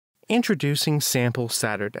Introducing Sample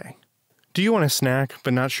Saturday. Do you want a snack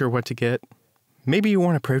but not sure what to get? Maybe you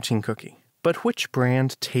want a protein cookie, but which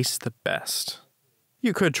brand tastes the best?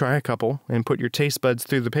 You could try a couple and put your taste buds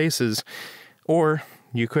through the paces, or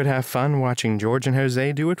you could have fun watching George and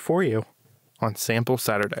Jose do it for you on Sample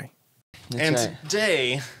Saturday.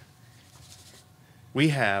 Today, we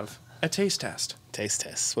have a taste test. Taste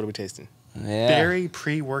test. What are we tasting? Yeah. Berry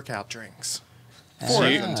pre-workout drinks. Four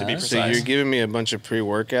of them, to be precise. So you're giving me a bunch of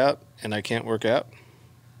pre-workout, and I can't work out?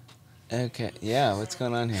 Okay, yeah, what's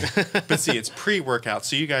going on here? But see, it's pre-workout,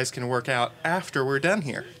 so you guys can work out after we're done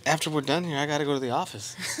here. After we're done here, I got to go to the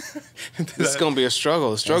office. This is going to be a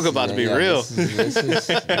struggle. The struggle about to be real. This is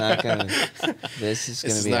not going to be This is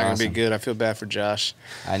awesome. not going to be good. I feel bad for Josh.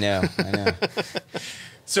 I know.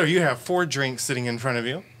 So you have 4 drinks sitting in front of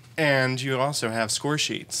you, and you also have score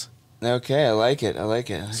sheets. Okay, I like it.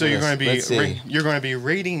 So you're going to be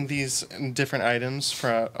rating these different items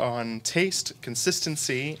on taste,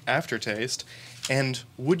 consistency, aftertaste, and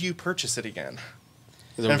would you purchase it again?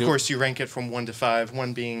 And of course, you rank it from 1 to 5,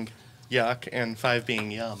 1 being yuck and 5 being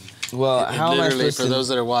yum. Well, how am I supposed for those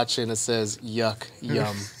that are watching, it says yuck,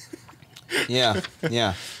 yum. Yeah.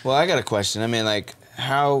 Well, I got a question. I mean, like,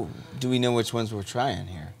 how do we know which ones we're trying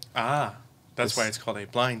here? That's why it's called a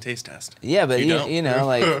blind taste test. Yeah, but you know,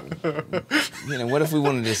 like, what if we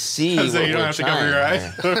wanted to see what you don't have to cover your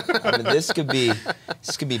eyes. I mean, this could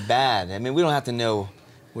be bad. I mean, we don't have to know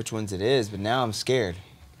which ones it is, but now I'm scared.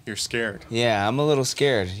 You're scared. Yeah, I'm a little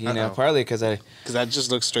scared. You know, partly because that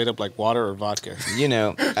just looks straight up like water or vodka. You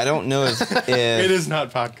know, I don't know if it is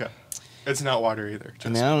not vodka. It's not water either. I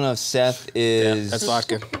mean, I don't know if Seth is that's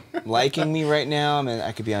vodka. liking me right now. I mean,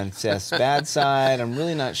 I could be on Seth's bad side. I'm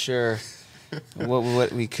really not sure.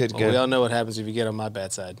 What we could go. We all know what happens if you get on my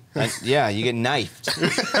bad side. Yeah, you get knifed.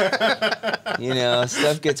 You know,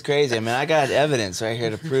 stuff gets crazy. I mean, I got evidence right here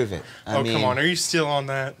to prove it. I mean, come on. Are you still on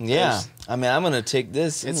that? Yeah. I mean, I'm going to take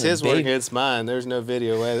this. It's his word against mine. There's no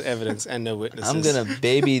video evidence and no witnesses. I'm going to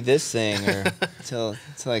baby this thing until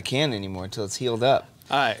I can't anymore, until it's healed up.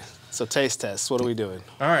 All right. So taste tests. What are we doing?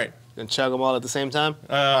 All right. Gonna chug them all at the same time?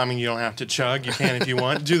 I mean, you don't have to chug. You can if you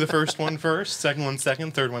want. Do the first one first, second one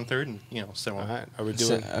second, third one third, and so on. All right. Are we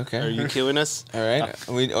doing? Okay. Are you queuing us? All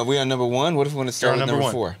right. Are we on number 1? What if we want to start with number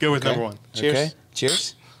 4? Go with number 1. Cheers. Okay.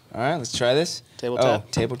 Cheers. All right. Let's try this. Table tap. Oh,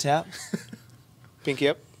 table tap. Pinky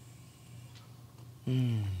up.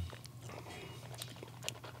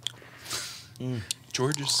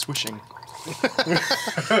 George is swishing.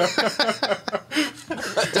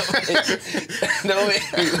 No,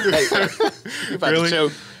 you're about to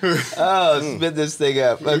choke. Oh, spit this thing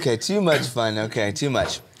up. Okay, too much fun. Okay, too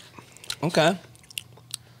much. Okay.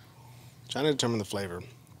 Trying to determine the flavor.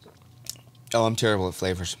 Oh, I'm terrible at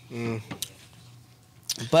flavors.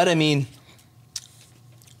 But I mean,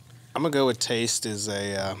 I'm gonna go with taste is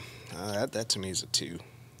a that to me is a 2.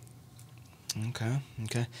 Okay.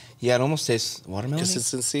 Yeah, it almost tastes watermelon.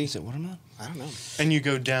 Consistency. Is it watermelon? I don't know. And you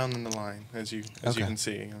go down in the line as you can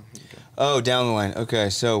see. You go. Oh, down the line. Okay,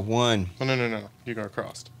 so 1. Oh, no. You go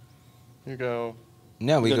across. You go.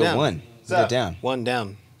 No, we go 1. We go down. 1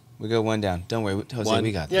 down. We go 1 down. Don't worry, Jose,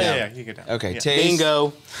 we got that. Yeah, you go down. Okay, yeah. taste.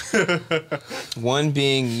 Bingo. 1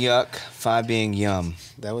 being yuck, 5 being yum.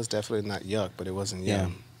 That was definitely not yuck, but it wasn't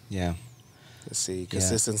yum. Yeah. Let's see.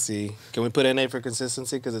 Consistency. Can we put NA for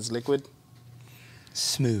consistency because it's liquid?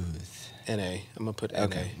 Smooth. NA. I'm gonna put NA.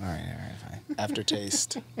 Okay. All right, fine.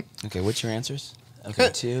 Aftertaste. Okay, what's your answers? Okay,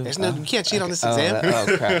 2. There's no. You can't cheat on this exam. Oh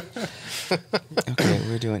crap. Okay,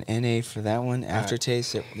 we're doing NA for that one.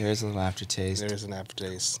 Aftertaste. There is a little aftertaste. There is an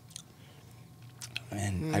aftertaste.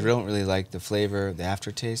 And I don't really like the flavor of the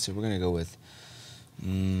aftertaste, so we're gonna go with.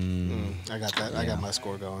 I got that. I got my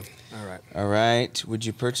score going. All right. All right. Would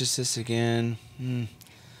you purchase this again?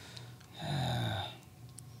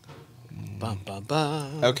 Bum, bum,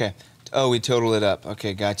 bum. Okay. Oh, we total it up.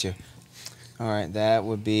 Okay, got you. All right, that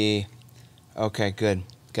would be... Okay, good.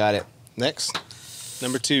 Got it. Next.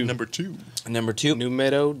 Number 2. Number 2.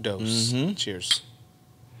 Numero dos. Cheers.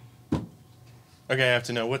 Okay, I have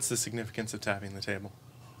to know, what's the significance of tapping the table?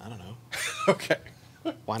 I don't know. Okay.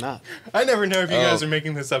 Why not? I never know if you guys are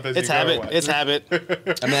making this up as you go. It's habit. I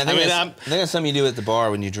mean, I think that's something you do at the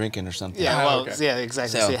bar when you're drinking or something. Yeah, well, yeah,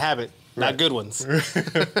 exactly. So, see, habit. Not good ones.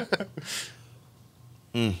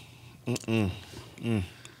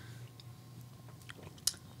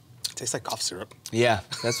 Tastes like cough syrup. Yeah,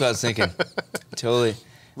 that's what I was thinking. Totally.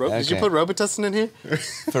 Did you put Robitussin in here?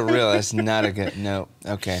 For real, that's not a good... No.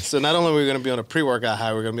 Okay. So not only are we going to be on a pre-workout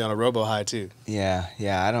high, we're going to be on a robo high too. Yeah,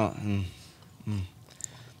 I don't...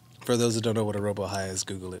 For those who don't know what a robo high is,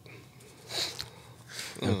 Google it.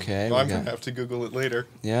 Okay. Well, I'm going to have to Google it later.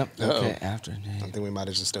 Yep. Uh-oh. Okay. After I day. think we might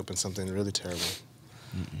have just opened something really terrible.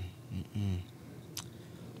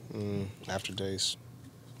 After days.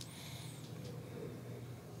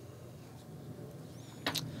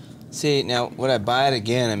 See, now, would I buy it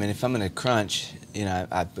again? I mean, if I'm in a crunch, you know,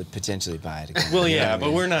 I would potentially buy it again. Well, You know yeah, what I but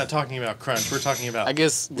mean? we're not talking about crunch. We're talking about. I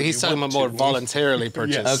guess would he's you talking want about more to? voluntarily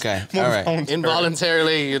purchase. Yes. Okay. More All right. voluntary.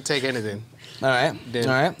 Involuntarily, you'll take anything. All right. Then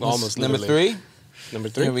All right. almost Number literally. 3. Number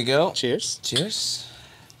 3. Here we go. Cheers. Cheers.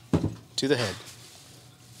 To the head.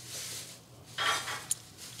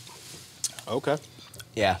 Okay.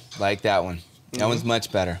 Yeah, like that one. That one's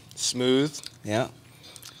much better. Smooth. Yeah.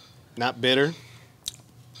 Not bitter.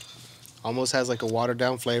 Almost has like a watered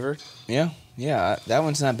down flavor. Yeah. Yeah. That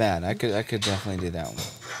one's not bad. I could definitely do that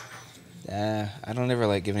one. I don't ever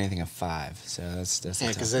like giving anything a 5, so that's Yeah, a tough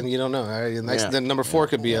because one. then you don't know. Right? Yeah. Then number 4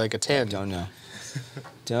 could be like a 10. Don't know.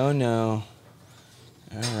 Don't know.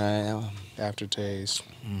 All right. That one. Aftertaste.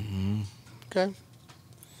 Mm-hmm. Okay.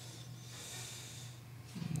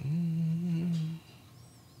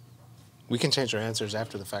 We can change our answers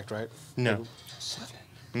after the fact, right? No. 7.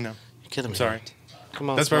 No. You're kidding me. Sorry. Come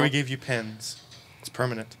on. That's why we Scott. gave you pens. It's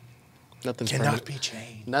permanent. Nothing's Cannot permanent. be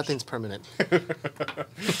changed. Nothing's permanent.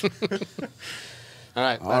 All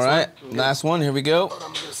right. All right. Last one. Here we go. I'm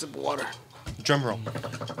gonna get a sip of water. Drum roll.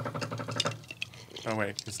 Oh,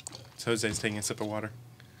 wait. Jose's taking a sip of water.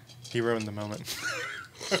 He ruined the moment.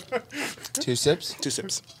 2 sips. 2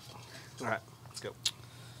 sips. All right. Let's go.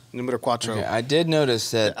 Numero cuatro. Okay, I did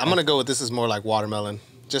notice that. I'm gonna go with this is more like watermelon,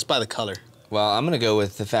 just by the color. Well, I'm gonna go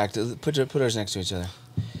with the fact. Put ours next to each other.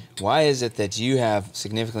 Why is it that you have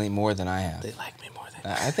significantly more than I have? They like me more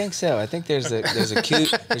than. I think so. I think there's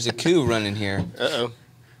a coup running here. Uh-oh.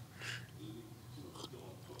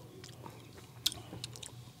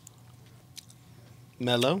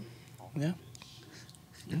 Mellow. Yeah.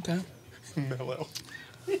 Okay. Mellow.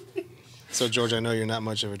 So George, I know you're not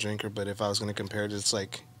much of a drinker, but if I was gonna compare it, it's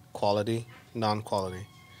like quality, non-quality.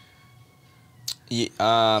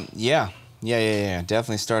 Yeah.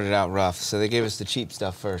 Definitely started out rough. So they gave us the cheap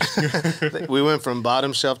stuff first. We went from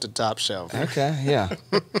bottom shelf to top shelf. Okay. Yeah.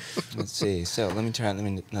 Let's see. So let me try.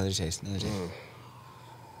 Another taste.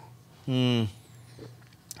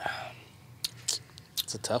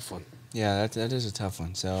 It's a tough one. Yeah, that is a tough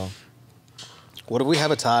one. So What if we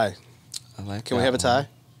have a tie? I like. Can we that have a tie?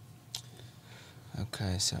 one.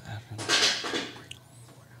 Okay. So.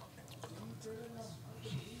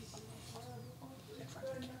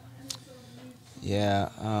 Yeah.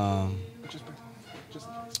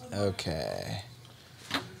 Okay.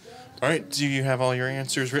 All right. Do you have all your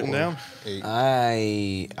answers written down? 8.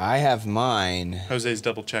 I have mine. Jose's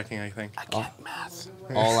double checking, I think. I can't math.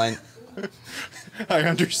 All I. I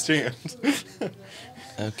understand.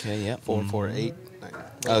 Okay. Yep. 4, 4, 8, 9.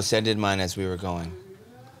 Oh, so I did mine as we were going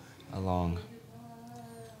along.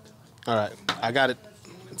 All right, I got it.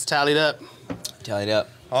 It's tallied up. Tallied up.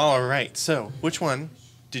 All right. So, which one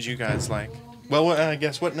did you guys like? Well, I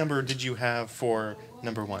guess what number did you have for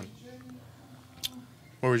number 1?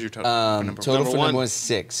 What was your total? for number Total Number for one. number was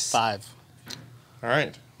 6. 5. 1? All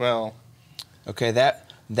right. Well, Okay,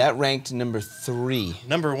 that ranked number 3.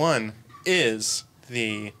 number 1 is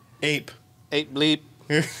the ape 8 bleep.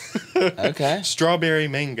 Okay. strawberry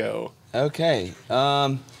mango. Okay.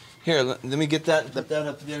 Here, let me get that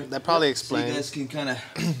up there. That probably So you explains. guys can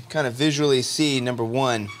kind of visually see number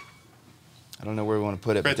 1. I don't know where we want to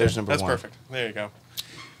put it, Right but there's there. number That's 1. perfect. There you go.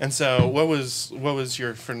 And so, what was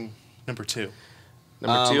your for number 2?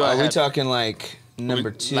 Number 2, I are we had, talking like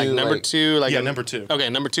number 2? like number 2, like Yeah, a- number 2. Okay,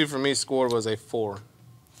 number 2 for me score was a 4.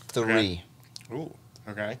 3. Okay. Ooh.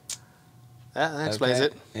 Okay. That explains Okay.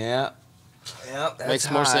 it. Yeah. Yeah, that's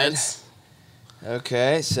Makes more high. sense.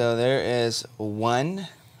 Okay, so there is 1,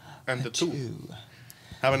 And the 2. 2.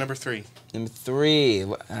 How about number 3? Number 3.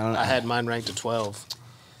 I had mine ranked at 12.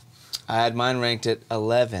 I had mine ranked at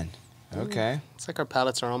 11. Okay. It's like our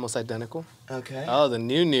palettes are almost identical. Okay. Oh, the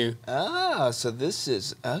new. Oh, so this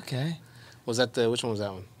is okay. Was that the, which one was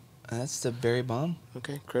that one? That's the berry bomb.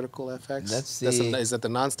 Okay, critical FX. That's is that the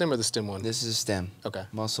non-stem or the stem one? This is a stem. Okay,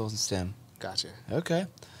 Muscle and stem. gotcha. Okay.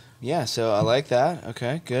 Yeah, so I like that.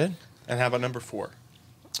 Okay, good. And how about number 4?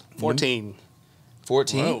 14.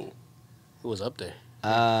 14. Whoa. It was up there.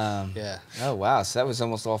 Yeah, Oh, wow. So that was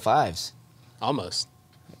almost all 5s. almost.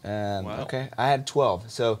 Wow. Okay. I had 12.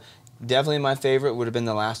 So definitely my favorite would have been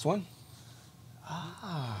the last one.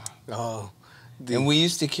 Oh, And we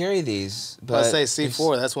used to carry these. But I say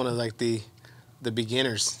C4. That's one of like the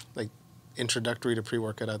beginners, like introductory to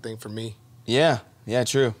pre-workout. I think for me. Yeah. Yeah,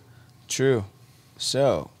 true.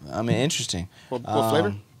 So, I mean, interesting. What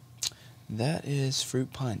flavor? That is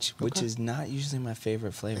fruit punch, which Okay. is not usually my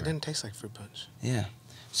favorite flavor. It didn't taste like fruit punch. Yeah.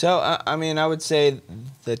 So, I mean, I would say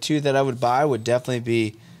the two that I would buy would definitely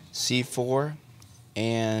be C4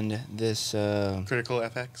 and this Critical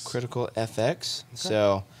FX. Critical FX.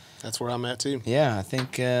 So, That's where I'm at too. yeah, I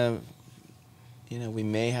think, we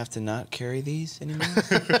may have to not carry these anymore.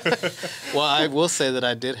 Well, I will say that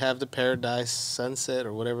I did have the Paradise Sunset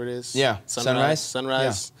or whatever it is. Yeah, Sunrise.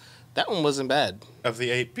 Sunrise. That one wasn't bad. Of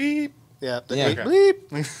the 8 beep. Yeah. The Yeah.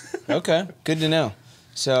 bleep. Okay, good to know.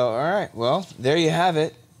 So, all right, well, there you have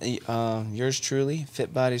it. Yours truly,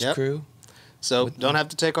 Fit Body's Yep. crew. So don't have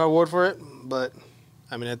to take our word for it, but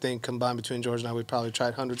I mean, I think combined between George and I, we probably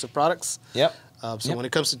tried hundreds of products. Yep. So Yep. when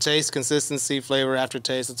it comes to taste, consistency, flavor,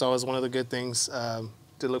 aftertaste, it's always one of the good things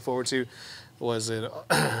to look forward to. Was it?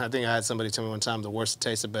 I think I had somebody tell me one time, the worse it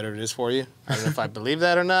tastes, the better it is for you. I don't know if I believe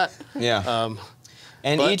that or not. Yeah.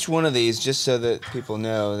 And but- each one of these, just so that people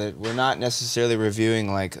know that we're not necessarily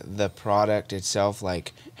reviewing like the product itself,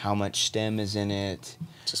 like how much stem is in it.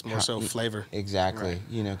 Just more so flavor. Exactly.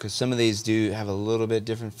 Right. Because some of these do have a little bit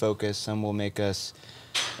different focus. Some will make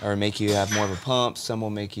you have more of a pump. Some will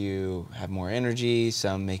make you have more energy.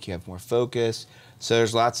 Some make you have more focus. So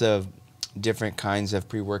there's lots of different kinds of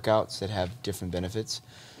pre-workouts that have different benefits.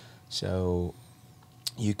 So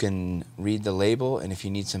you can read the label, and if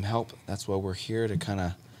you need some help, that's why we're here, to kind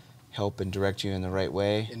of help and direct you in the right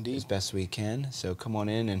way. Indeed. As best we can. So come on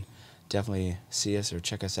in and definitely see us or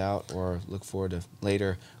check us out, or look forward to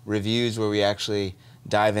later reviews where we actually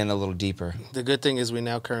dive in a little deeper. The good thing is we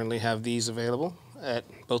now currently have these available at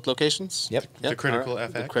both locations. Yep. The Critical all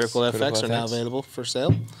right. The FX. Critical FX Critical are now FX. available for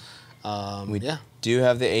sale. We Yeah, do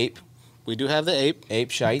have the ape we do have the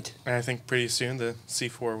Ape. shite. And I think pretty soon the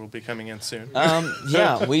C4 will be coming in soon.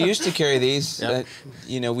 Yeah, we used to carry these. Yep.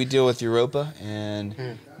 We deal with Europa, and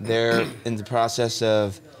they're in the process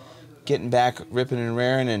of getting back, ripping and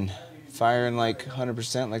raring, and firing like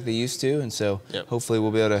 100% like they used to. And so Yep. hopefully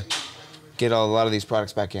we'll be able to get a lot of these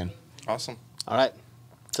products back in. Awesome. All right.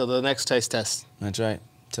 Till the next taste test. That's right.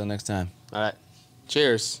 Till next time. All right.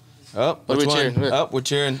 Cheers. Oh, What are which we one? cheering? Oh, we're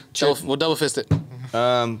cheering. We'll double fist it.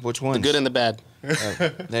 Which one? The good and the bad.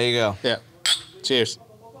 There you go. Yeah. Cheers.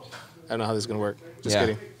 I don't know how this is going to work. Just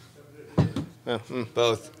Yeah. kidding. Oh,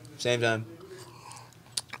 Both. Same time.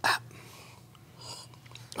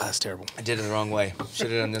 that's terrible. I did it the wrong way.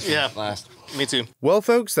 Should have done this Yeah. one last. Me too. Well,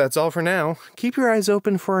 folks, that's all for now. Keep your eyes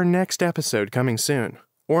open for our next episode coming soon.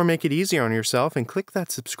 Or make it easier on yourself and click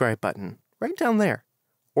that subscribe button right down there.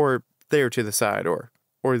 Or there to the side, or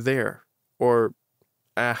there, or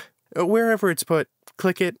wherever it's put.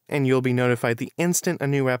 Click it and you'll be notified the instant a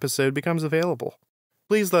new episode becomes available.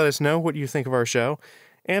 Please let us know what you think of our show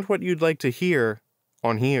and what you'd like to hear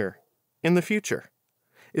on here in the future.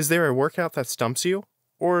 Is there a workout that stumps you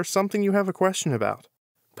or something you have a question about?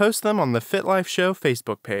 Post them on the Fit Life Show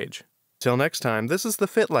Facebook page. Till next time, this is the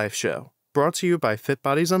Fit Life Show, brought to you by Fit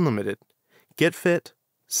Bodies Unlimited. Get fit,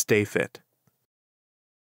 stay fit.